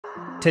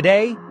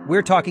Today,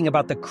 we're talking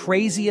about the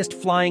craziest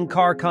flying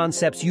car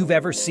concepts you've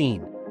ever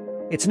seen.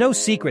 It's no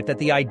secret that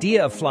the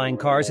idea of flying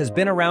cars has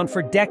been around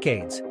for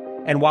decades,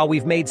 and while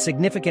we've made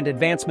significant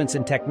advancements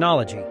in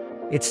technology,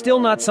 it's still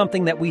not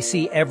something that we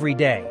see every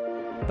day.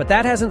 But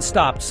that hasn't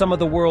stopped some of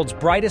the world's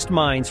brightest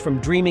minds from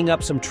dreaming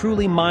up some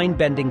truly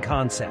mind-bending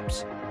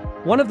concepts.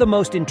 One of the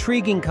most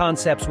intriguing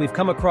concepts we've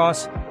come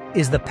across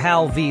is the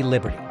PalV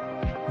Liberty.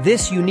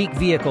 This unique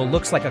vehicle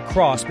looks like a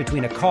cross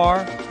between a car,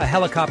 a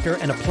helicopter,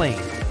 and a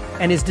plane,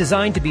 and is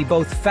designed to be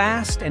both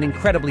fast and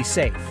incredibly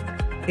safe.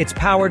 It's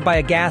powered by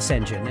a gas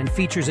engine and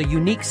features a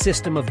unique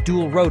system of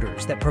dual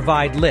rotors that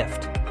provide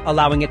lift,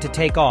 allowing it to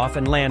take off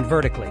and land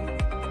vertically.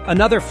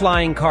 Another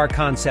flying car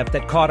concept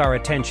that caught our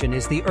attention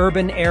is the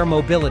Urban Air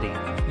Mobility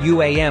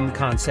 (UAM)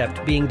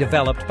 concept being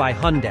developed by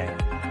Hyundai.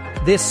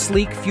 This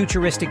sleek,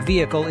 futuristic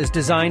vehicle is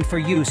designed for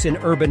use in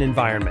urban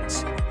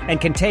environments and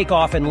can take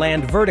off and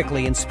land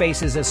vertically in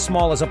spaces as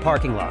small as a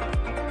parking lot.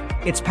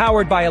 It's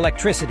powered by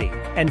electricity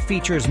and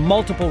features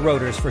multiple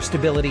rotors for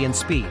stability and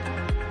speed.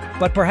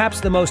 But perhaps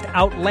the most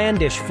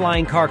outlandish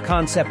flying car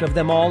concept of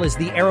them all is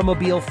the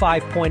Aeromobile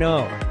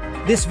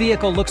 5.0. This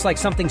vehicle looks like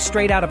something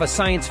straight out of a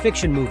science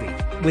fiction movie,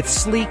 with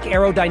sleek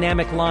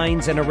aerodynamic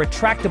lines and a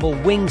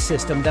retractable wing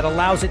system that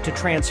allows it to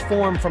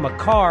transform from a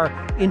car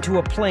into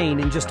a plane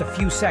in just a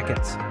few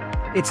seconds.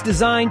 It's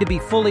designed to be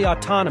fully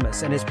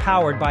autonomous and is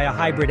powered by a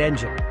hybrid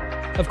engine.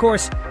 Of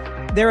course,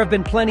 there have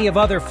been plenty of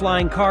other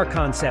flying car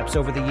concepts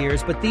over the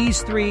years, but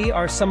these three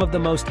are some of the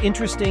most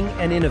interesting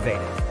and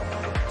innovative.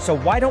 So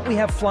why don't we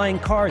have flying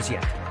cars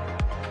yet?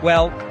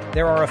 Well,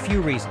 there are a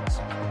few reasons.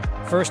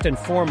 First and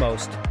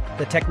foremost,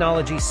 the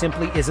technology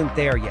simply isn't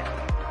there yet.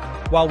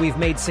 While we've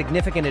made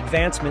significant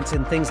advancements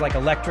in things like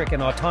electric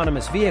and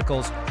autonomous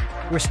vehicles,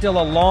 we're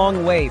still a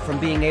long way from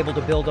being able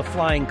to build a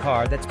flying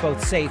car that's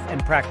both safe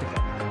and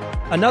practical.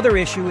 Another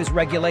issue is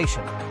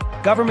regulation.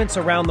 Governments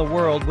around the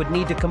world would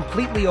need to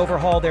completely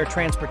overhaul their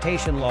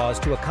transportation laws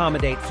to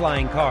accommodate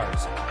flying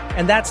cars,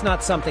 and that's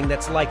not something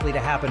that's likely to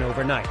happen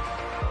overnight.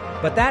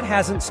 But that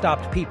hasn't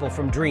stopped people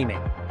from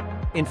dreaming.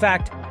 In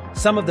fact,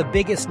 some of the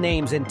biggest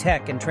names in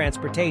tech and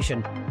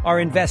transportation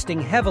are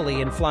investing heavily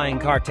in flying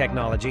car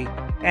technology,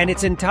 and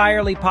it's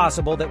entirely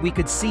possible that we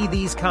could see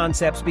these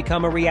concepts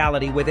become a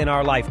reality within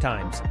our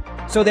lifetimes.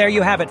 So there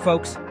you have it,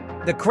 folks.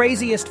 The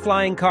craziest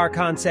flying car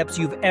concepts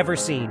you've ever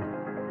seen.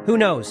 Who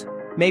knows?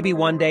 Maybe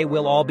one day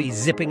we'll all be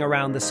zipping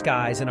around the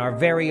skies in our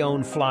very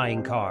own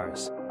flying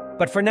cars.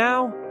 But for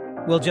now,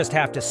 we'll just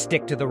have to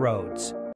stick to the roads.